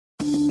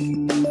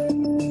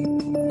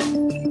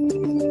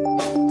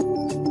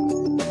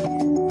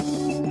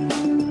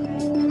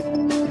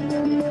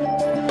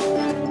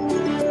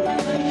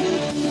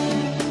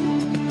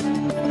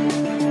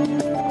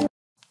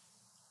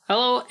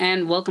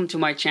welcome to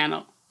my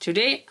channel.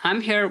 Today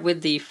I'm here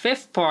with the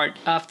fifth part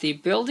of the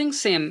Building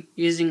SIEM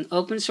using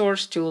open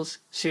source tools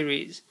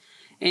series.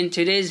 In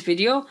today's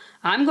video,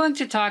 I'm going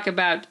to talk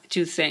about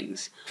two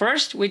things.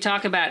 First, we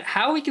talk about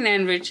how we can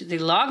enrich the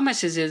log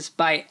messages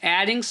by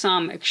adding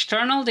some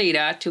external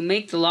data to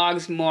make the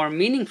logs more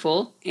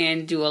meaningful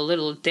and do a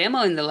little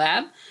demo in the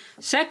lab.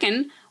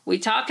 Second, we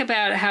talk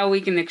about how we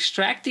can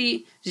extract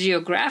the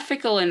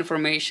geographical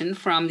information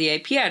from the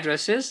IP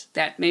addresses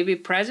that may be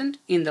present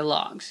in the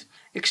logs.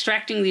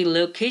 Extracting the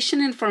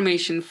location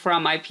information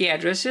from IP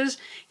addresses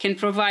can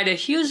provide a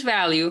huge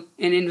value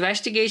in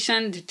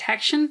investigation,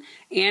 detection,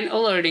 and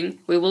alerting.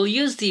 We will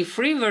use the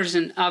free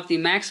version of the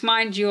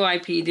Maxmind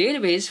GEOIP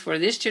database for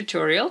this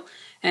tutorial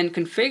and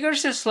configure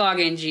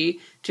syslog-ng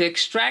to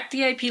extract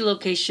the IP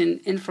location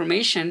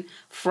information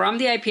from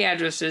the IP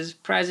addresses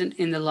present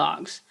in the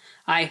logs.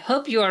 I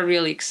hope you are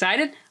really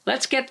excited.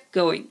 Let's get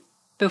going.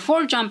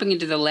 Before jumping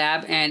into the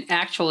lab and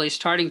actually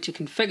starting to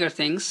configure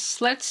things,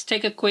 let's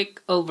take a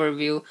quick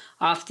overview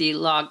of the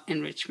log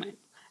enrichment.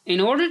 In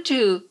order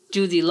to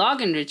do the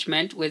log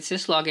enrichment with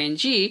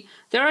syslog-ng,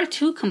 there are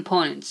two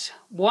components.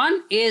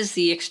 One is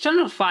the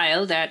external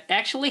file that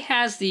actually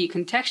has the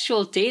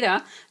contextual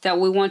data that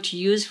we want to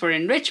use for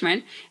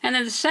enrichment, and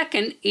then the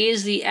second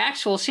is the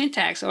actual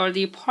syntax or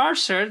the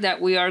parser that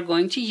we are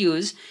going to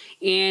use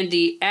and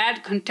the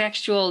add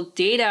contextual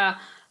data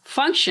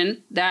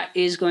function that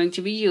is going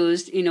to be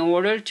used in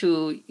order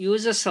to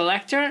use a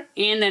selector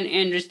and then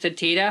enrich the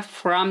data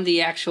from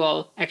the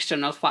actual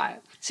external file.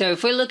 So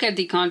if we look at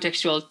the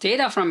contextual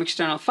data from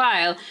external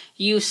file,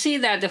 you see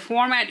that the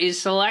format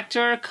is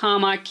selector,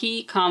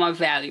 key,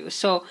 value.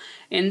 So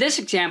in this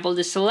example,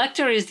 the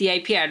selector is the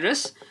IP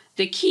address,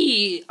 the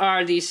key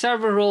are the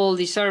server role,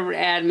 the server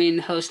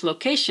admin, host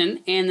location,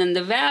 and then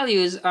the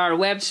values are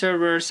web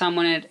server,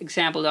 someone at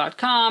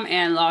example.com,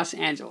 and Los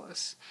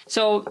Angeles.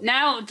 So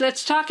now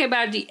let's talk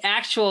about the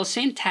actual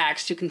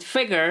syntax to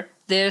configure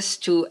this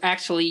to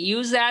actually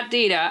use that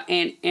data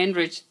and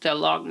enrich the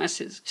log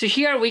message. So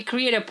here we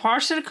create a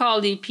parser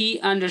called the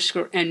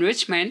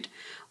p_enrichment.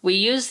 We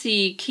use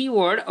the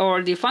keyword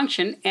or the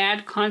function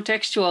add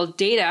contextual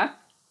data.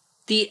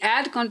 The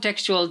add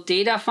contextual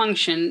data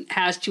function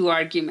has two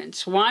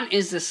arguments. One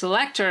is the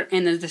selector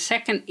and then the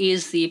second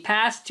is the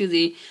path to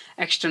the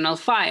external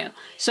file.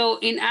 So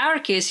in our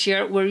case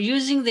here, we're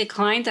using the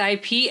client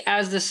IP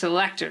as the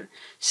selector.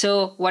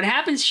 So what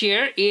happens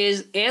here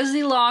is as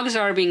the logs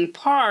are being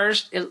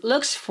parsed, it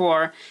looks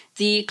for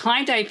the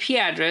client IP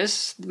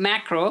address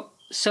macro.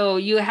 So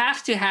you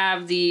have to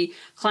have the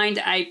client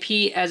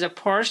IP as a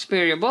parsed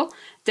variable.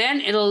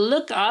 Then it'll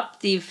look up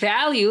the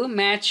value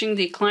matching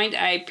the client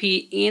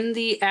IP in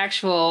the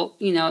actual,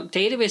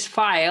 database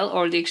file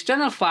or the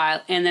external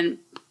file, and then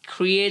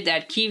create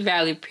that key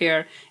value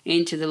pair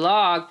into the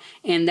log,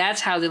 and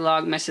that's how the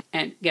log message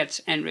gets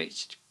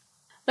enriched.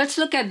 Let's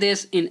look at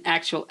this in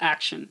actual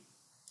action.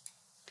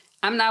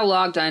 I'm now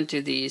logged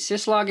onto the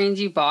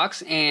syslog-ng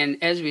box, and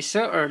as we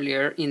saw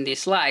earlier in the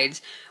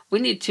slides, we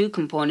need two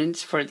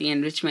components for the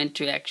enrichment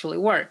to actually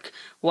work.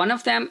 One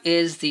of them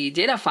is the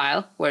data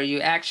file, where you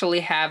actually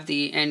have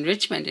the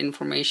enrichment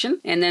information,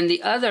 and then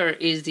the other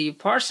is the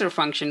parser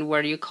function,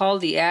 where you call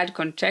the add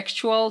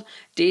contextual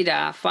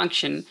data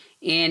function,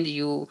 and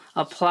you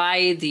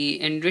apply the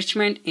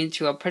enrichment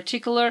into a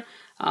particular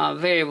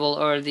variable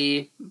or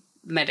the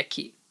meta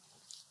key.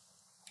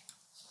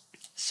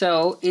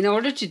 So in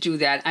order to do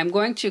that, I'm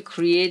going to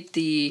create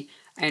the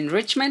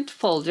enrichment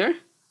folder.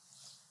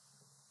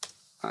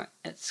 All right,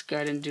 let's go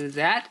ahead and do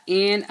that.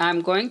 And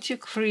I'm going to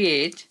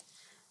create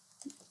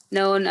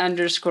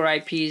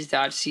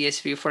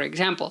known_ips.csv, for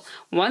example.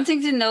 One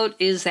thing to note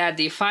is that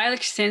the file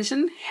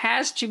extension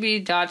has to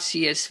be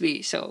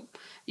 .csv. So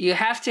you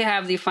have to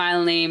have the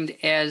file named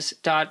as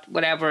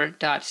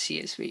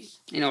 .whatever.csv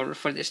in order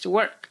for this to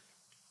work.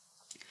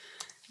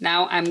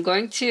 Now I'm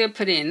going to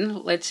put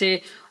in, let's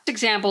say,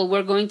 example,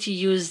 we're going to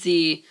use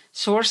the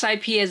source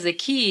IP as the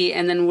key,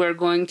 and then we're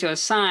going to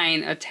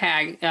assign a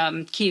tag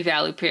key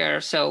value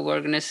pair. So we're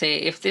going to say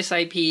if this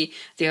IP,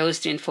 the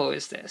host info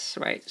is this,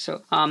 right?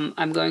 So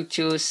I'm going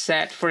to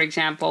set, for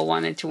example,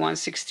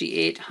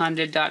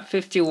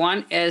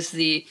 192.168.100.51 as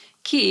the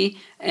key,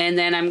 and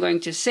then I'm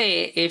going to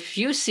say if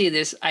you see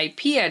this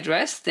IP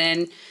address,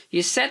 then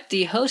you set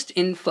the host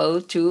info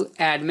to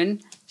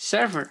admin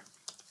server.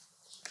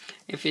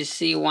 If you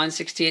see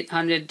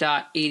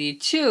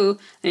 168.100.82,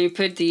 then you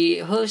put the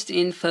host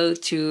info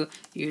to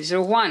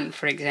user 1,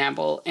 for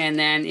example. And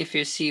then if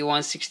you see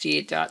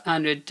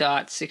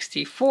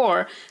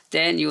 168.100.64,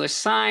 then you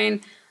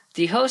assign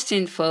the host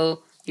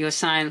info, you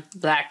assign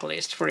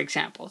blacklist, for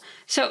example.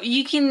 So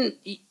you can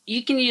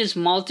use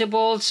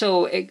multiple.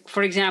 So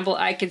for example,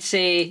 I could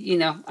say,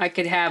 I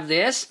could have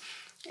this,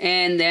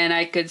 and then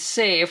I could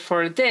say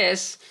for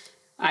this,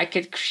 I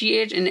could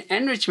create an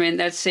enrichment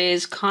that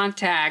says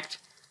contact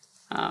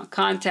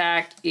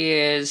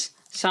is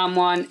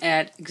someone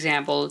at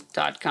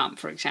example.com,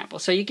 for example.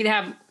 So you can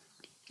have,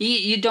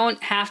 you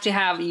don't have to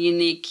have a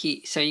unique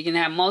key. So you can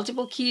have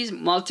multiple keys,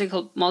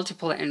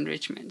 multiple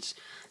enrichments.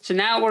 So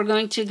now we're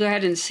going to go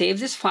ahead and save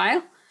this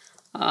file.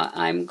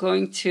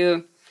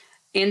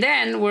 And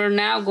then we're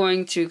now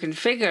going to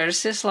configure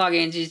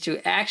syslog-ng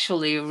to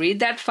actually read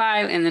that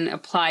file and then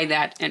apply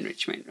that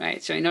enrichment,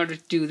 right? So in order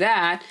to do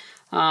that,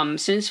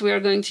 since we are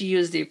going to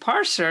use the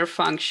parser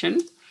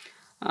function,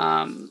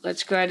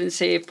 let's go ahead and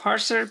say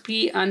parser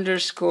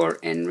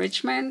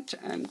p_enrichment.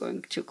 I'm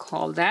going to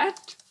call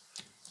that.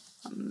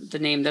 The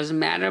name doesn't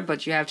matter,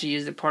 but you have to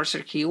use the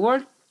parser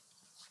keyword.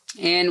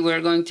 And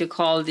we're going to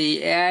call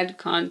the add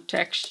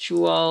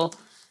contextual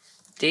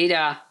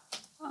data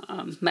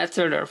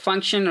method or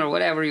function or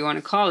whatever you want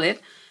to call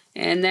it.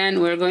 And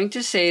then we're going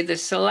to say the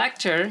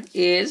selector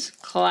is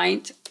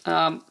client.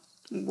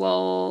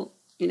 Well,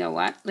 you know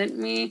what? Let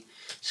me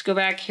just go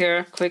back here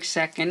a quick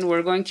second.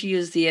 We're going to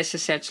use the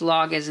SSH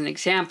log as an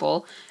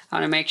example. I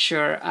want to make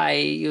sure I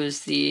use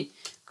the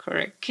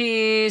correct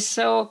key.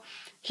 So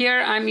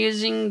here I'm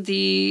using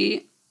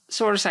the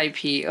source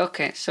IP.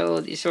 Okay, so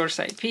the source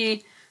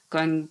IP,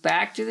 going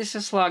back to the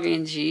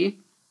syslog-ng,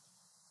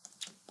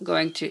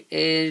 going to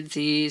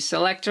the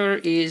selector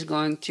is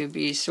going to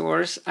be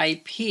source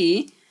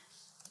IP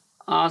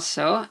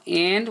also,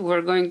 and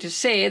we're going to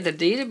say the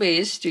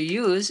database to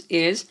use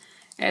is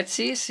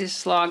etc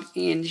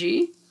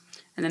syslog-ng,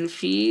 and then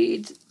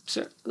feed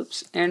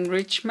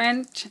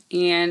enrichment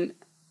and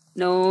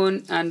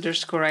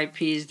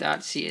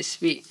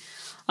known_ips.csv.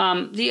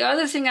 The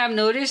other thing I've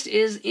noticed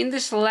is in the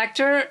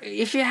selector,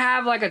 if you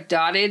have like a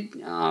dotted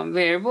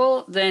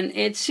variable, then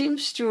it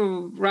seems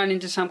to run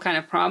into some kind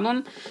of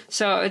problem.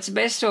 So it's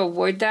best to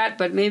avoid that,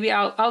 but maybe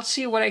I'll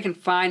see what I can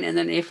find, and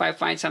then if I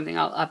find something,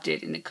 I'll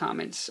update in the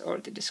comments or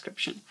the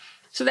description.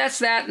 So that's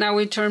that. Now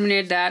we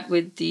terminate that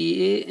with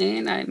the,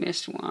 and I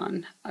missed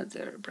one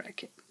other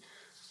bracket.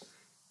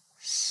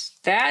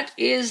 That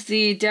is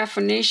the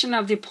definition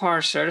of the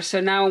parser.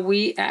 So now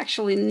we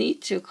actually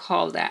need to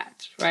call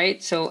that,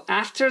 right? So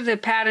after the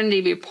pattern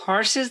DB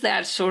parses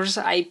that source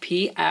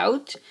IP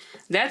out,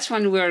 that's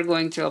when we're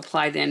going to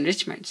apply the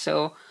enrichment.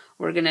 So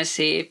we're going to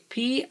say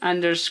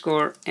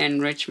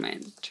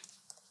p_enrichment.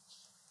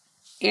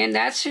 And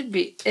that should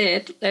be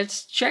it.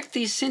 Let's check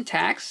the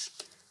syntax.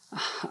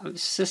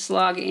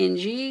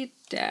 Syslog-ng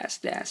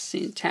 --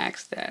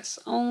 syntax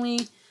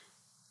only.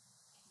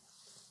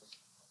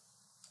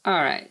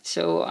 All right,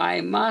 so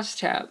I must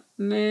have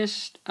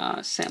missed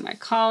a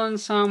semicolon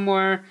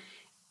somewhere,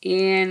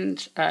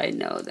 and I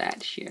know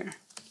that here.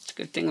 It's a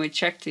good thing we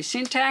checked the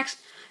syntax.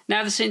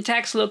 Now the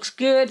syntax looks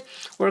good.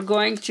 We're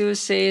going to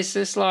say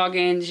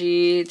syslog-ng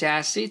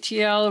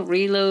 -ctl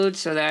reload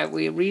so that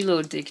we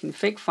reload the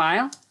config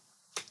file.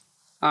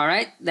 All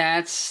right,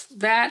 that's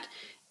that.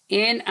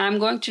 And I'm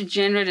going to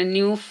generate a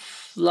new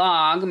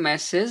log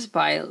message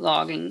by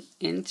logging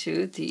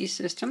into the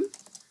system.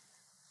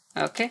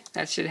 Okay,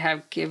 that should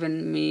have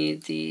given me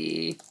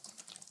the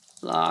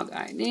log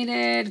I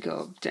needed.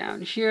 Go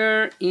down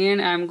here, and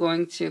I'm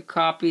going to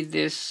copy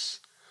this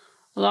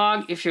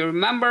log. If you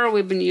remember,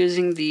 we've been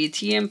using the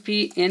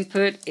TMP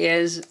input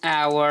as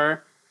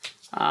our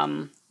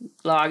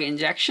log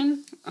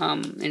injection.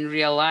 In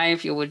real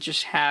life, you would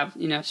just have,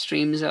 you know,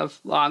 streams of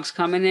logs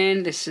coming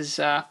in. This is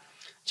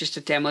just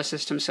a demo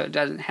system, so it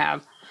doesn't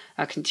have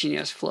a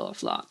continuous flow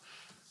of log.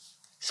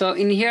 So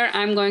in here,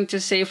 I'm going to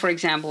say, for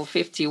example,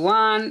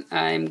 51.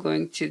 I'm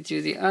going to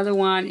do the other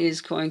one is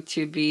going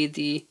to be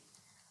the,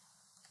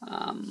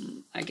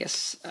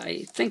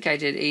 I think I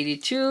did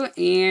 82.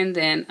 And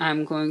then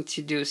I'm going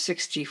to do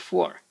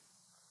 64.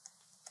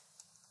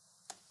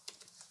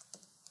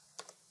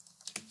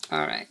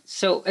 All right.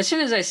 So as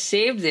soon as I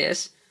save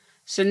this,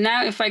 so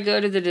now if I go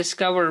to the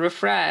Discover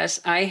Refresh,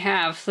 I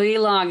have 3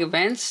 log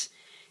events.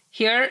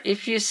 Here,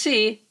 if you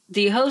see,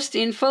 the host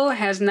info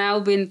has now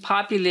been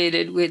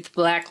populated with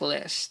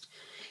blacklist.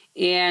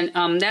 And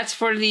that's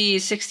for the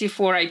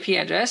 64 IP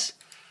address.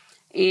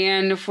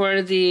 And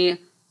for the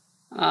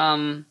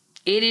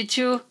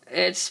 82,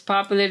 it's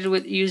populated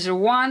with user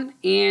 1.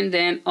 And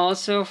then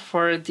also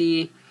for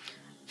the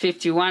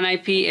 51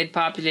 IP, it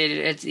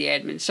populated as the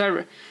admin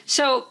server.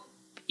 So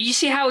you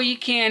see how you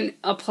can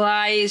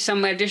apply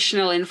some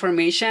additional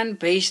information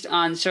based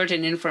on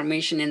certain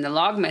information in the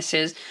log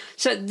message.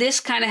 So this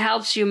kind of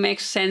helps you make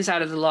sense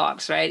out of the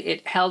logs, right?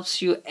 It helps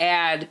you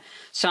add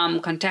some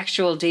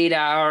contextual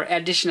data or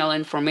additional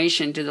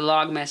information to the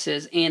log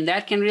message, and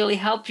that can really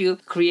help you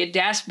create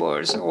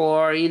dashboards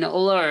or, you know,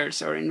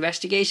 alerts or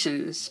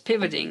investigations,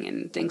 pivoting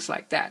and things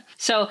like that.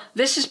 So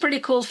this is pretty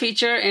cool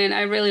feature, and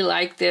I really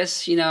like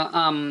this, you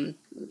know,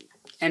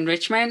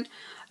 enrichment.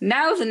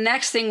 Now the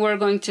next thing we're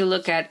going to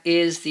look at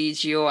is the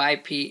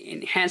GEOIP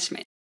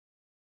enhancement.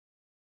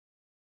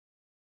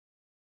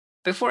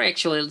 Before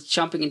actually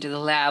jumping into the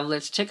lab,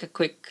 let's take a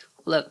quick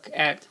look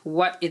at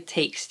what it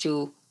takes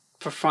to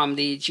perform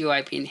the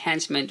GEOIP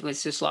enhancement with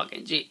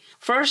syslog-ng.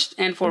 First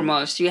and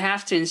foremost, you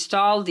have to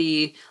install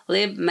the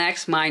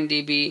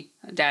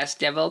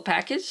libmaxminddb-devel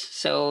package.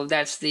 So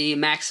that's the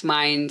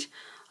maxmind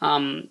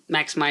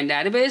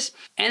database.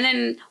 And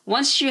then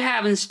once you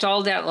have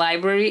installed that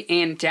library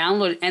and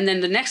download, and then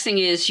the next thing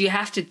is you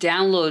have to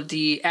download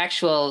the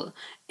actual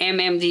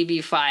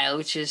MMDB file,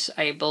 which is,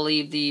 I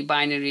believe, the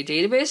binary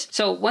database.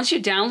 So once you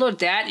download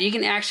that, you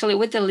can actually,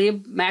 with the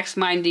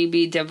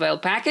libmaxminddb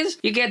devel package,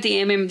 you get the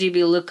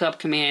MMDB lookup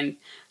command.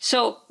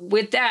 So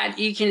with that,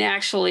 you can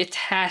actually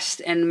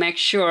test and make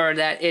sure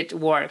that it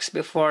works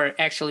before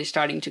actually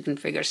starting to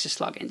configure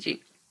syslog-ng.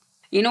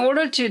 In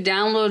order to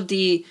download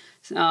the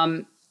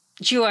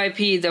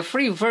GEOIP, the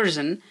free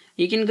version,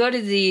 you can go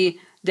to the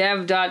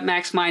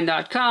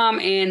dev.maxmind.com,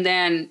 and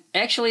then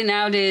actually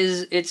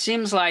nowadays it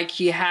seems like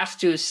you have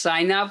to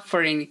sign up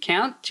for an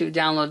account to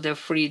download the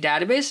free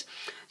database.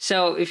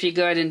 So if you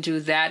go ahead and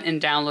do that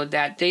and download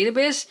that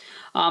database,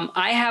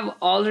 I have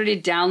already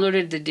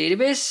downloaded the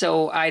database,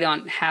 so I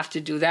don't have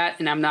to do that,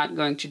 and I'm not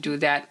going to do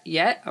that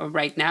yet or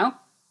right now.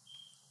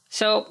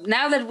 So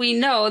now that we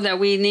know that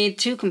we need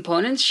two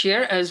components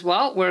here as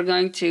well, we're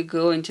going to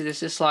go into the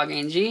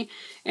syslog-ng,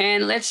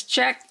 and let's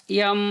check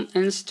yum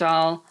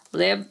install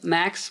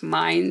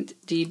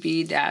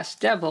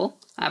libmaxminddb-devel.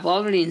 I've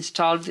already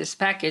installed this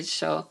package,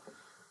 so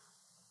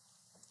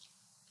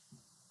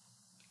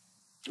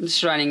I'm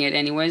just running it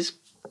anyways.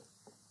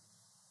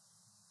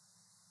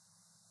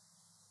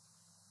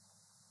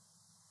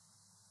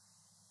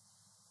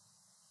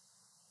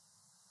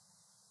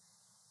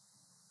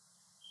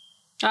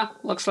 Ah,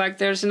 looks like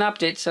there's an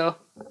update, so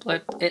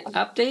let it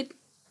update.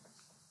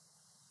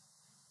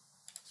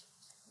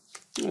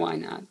 Why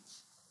not?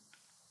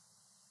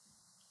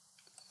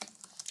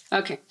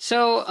 Okay,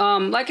 so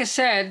like I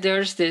said,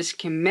 there's this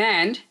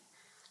command,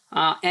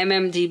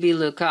 MMDB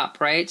lookup,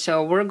 right?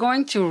 So we're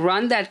going to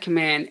run that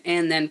command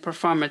and then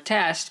perform a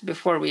test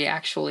before we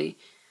actually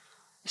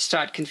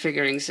start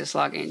configuring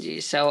syslog-ng.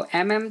 So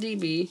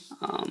MMDB,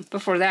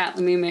 before that,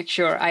 let me make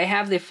sure I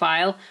have the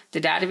file,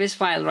 the database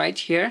file right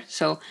here.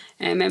 So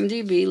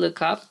MMDB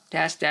lookup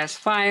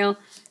 --file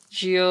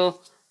geo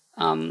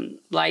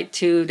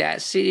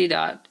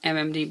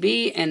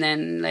light2-cd.mmdb, and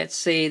then let's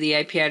say the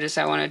IP address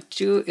I want to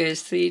do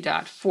is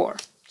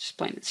 3.4, just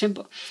plain and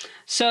simple.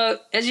 So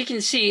as you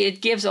can see,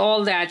 it gives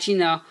all that,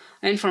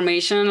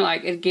 information,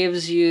 like it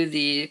gives you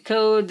the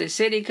code, the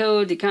city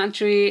code, the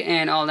country,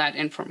 and all that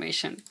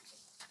information.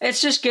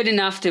 It's just good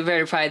enough to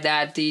verify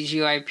that the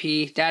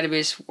GEOIP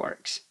database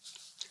works.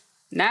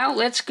 Now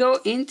let's go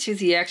into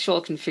the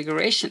actual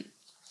configuration.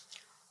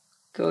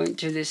 Go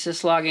into the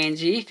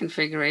syslog-ng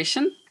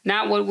configuration.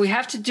 Now what we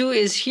have to do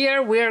is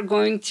here we're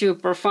going to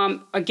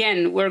perform,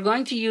 again, we're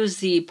going to use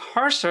the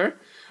parser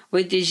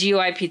with the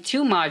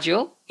GEOIP2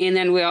 module, and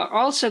then we are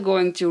also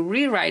going to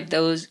rewrite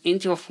those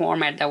into a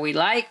format that we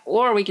like,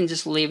 or we can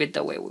just leave it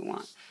the way we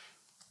want,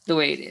 the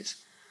way it is.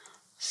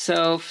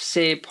 So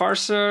say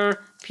parser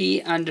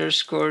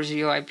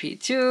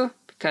p_GEOIP2,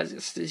 because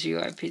it's the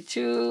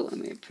GEOIP2, let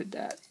me put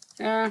that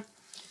there.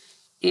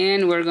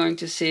 And we're going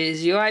to say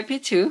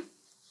GEOIP2.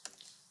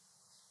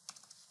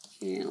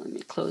 And let me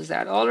close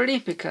that already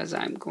because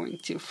I'm going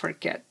to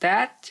forget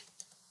that.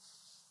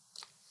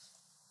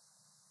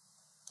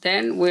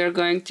 Then we're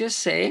going to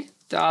say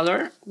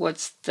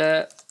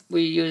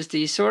we use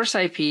the source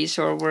IP,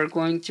 so we're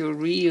going to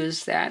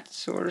reuse that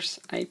source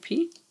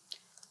IP,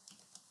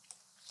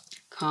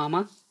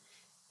 comma,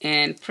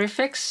 and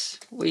prefix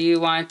we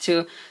want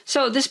to.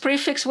 So this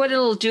prefix, what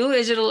it'll do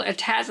is it'll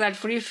attach that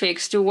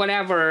prefix to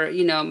whatever,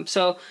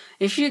 so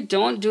if you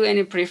don't do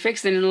any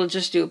prefix, then it'll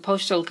just do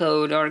postal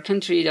code or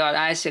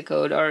country.isa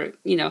code, or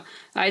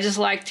I just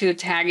like to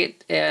tag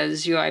it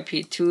as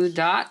GEOIP2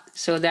 dot,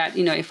 so that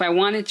if I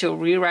wanted to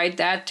rewrite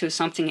that to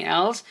something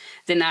else,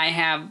 then I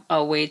have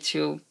a way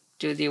to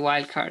do the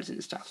wildcards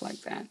and stuff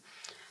like that.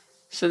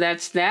 So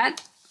that's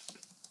that.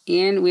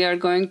 And we are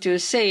going to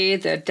say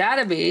the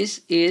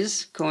database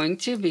is going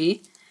to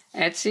be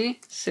etc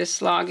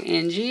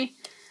syslog-ng.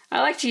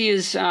 I like to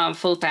use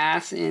full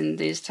paths in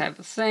these type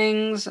of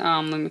things.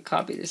 Let me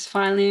copy this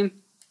file name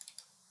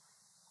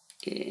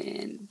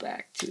and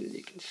back to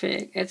the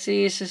config,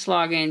 etc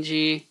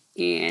syslog-ng,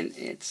 and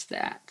it's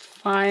that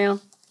file.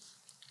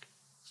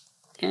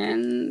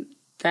 And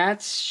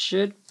that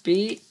should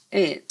be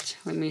it.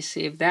 Let me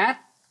save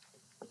that.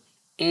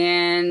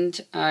 And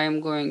I'm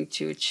going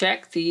to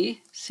check the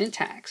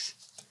syntax.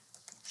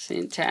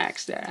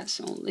 Syntax, that's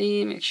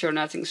only, make sure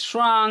nothing's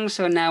wrong.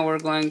 So now we're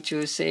going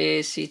to say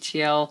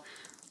ctl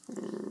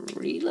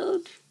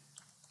reload.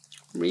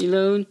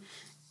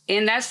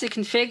 And that's the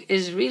config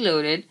is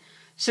reloaded.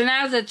 So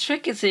now the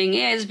tricky thing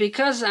is,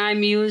 because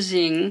I'm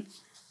using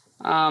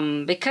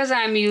the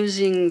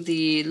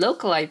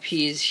local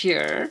IPs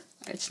here,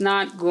 it's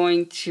not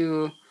going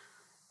to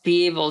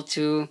be able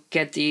to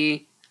get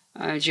the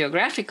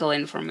geographical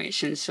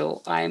information,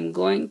 so I'm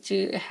going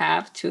to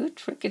have to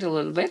trick it a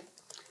little bit.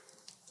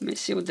 Let me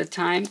see what the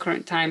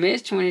current time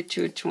is,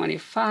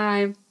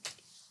 22:25.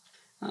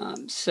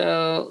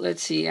 So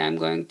let's see, I'm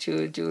going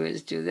to do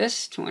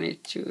this,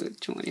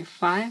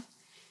 22:25.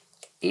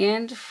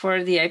 And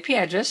for the IP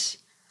address,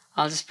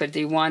 I'll just put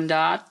the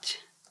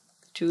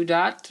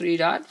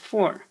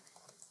 1.2.3.4.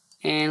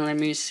 And let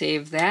me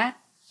save that.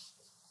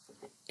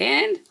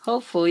 And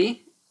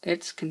hopefully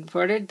it's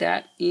converted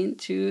that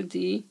into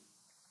the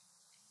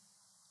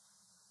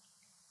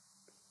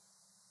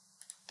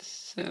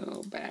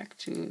So back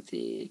to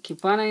the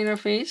Kibana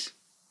interface.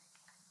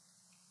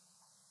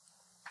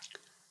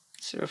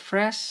 Let's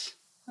refresh.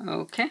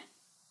 Okay.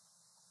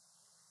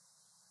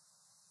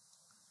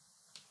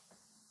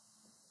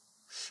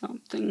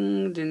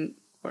 Something didn't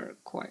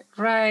work quite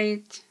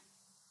right.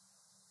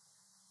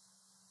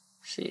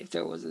 See if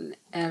there was an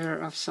error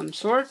of some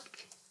sort.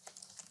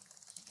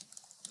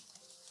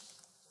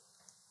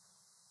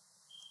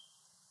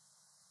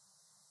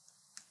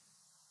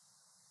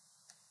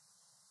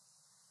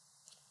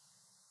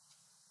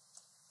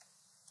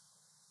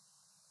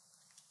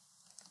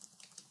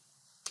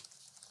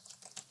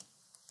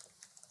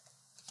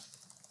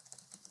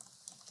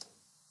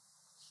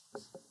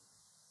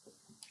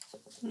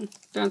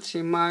 Don't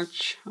see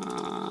much.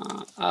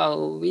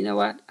 Oh, you know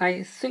what?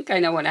 I think I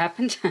know what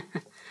happened.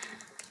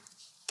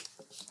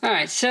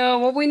 Alright, so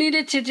what we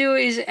needed to do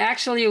is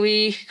actually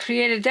we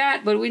created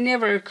that, but we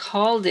never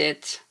called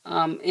it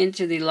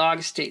into the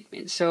log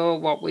statement. So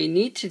what we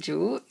need to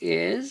do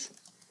is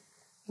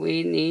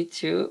we need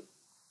to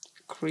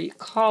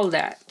call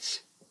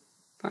that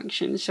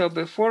function. So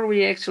before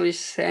we actually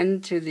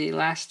send to the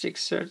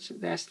Elasticsearch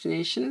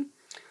destination,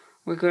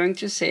 we're going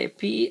to say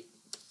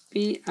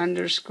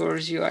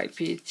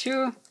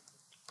p_GEOIP2.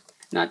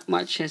 Not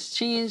much has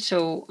changed,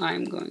 so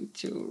I'm going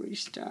to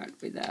restart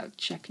without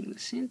checking the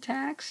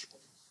syntax.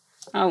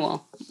 Oh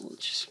well, we'll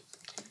just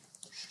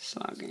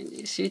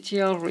syslog-ng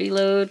ctl,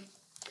 reload,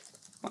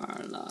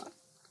 var log.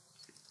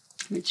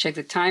 Let me check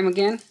the time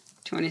again,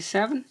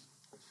 27.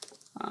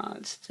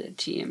 It's the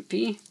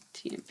TMP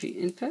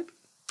input.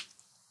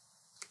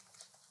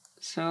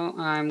 So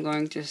I'm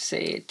going to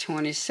say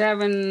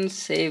 27,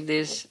 save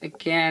this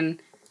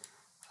again.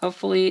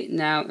 Hopefully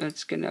now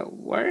it's gonna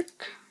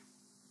work.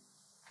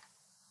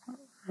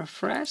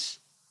 Refresh.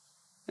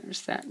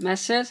 There's that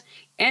message.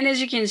 And as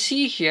you can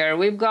see here,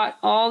 we've got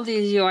all the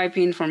GEOIP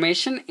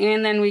information,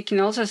 and then we can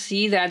also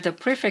see that the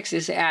prefix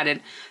is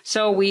added.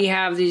 So we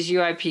have the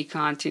GEOIP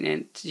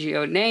continent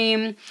geo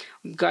name,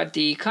 we've got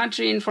the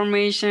country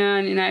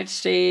information, United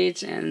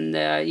States, and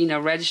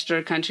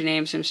registered country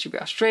name seems to be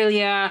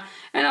Australia,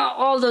 and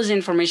all those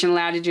information,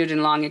 latitude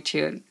and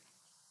longitude.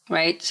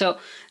 Right, so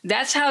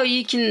that's how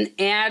you can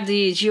add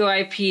the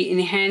GEOIP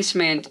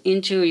enhancement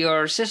into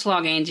your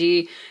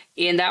syslog-ng.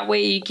 And that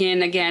way you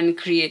can, again,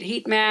 create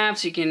heat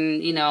maps. You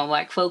can,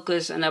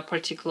 focus on a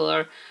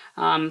particular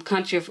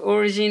country of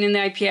origin in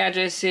the IP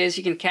addresses.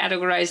 You can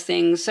categorize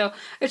things. So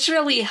it's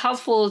really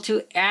helpful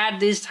to add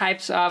these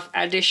types of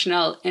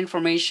additional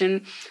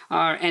information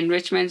or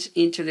enrichments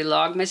into the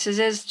log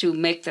messages to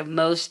make the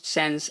most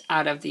sense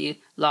out of the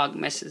log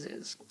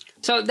messages.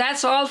 So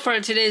that's all for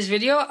today's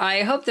video.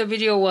 I hope the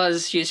video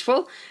was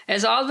useful.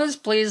 As always,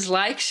 please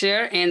like,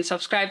 share, and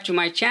subscribe to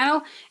my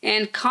channel,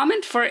 and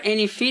comment for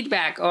any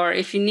feedback, or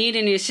if you need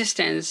any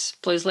assistance,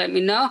 please let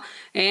me know,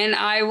 and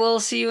I will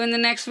see you in the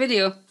next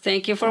video.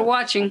 Thank you for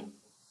watching.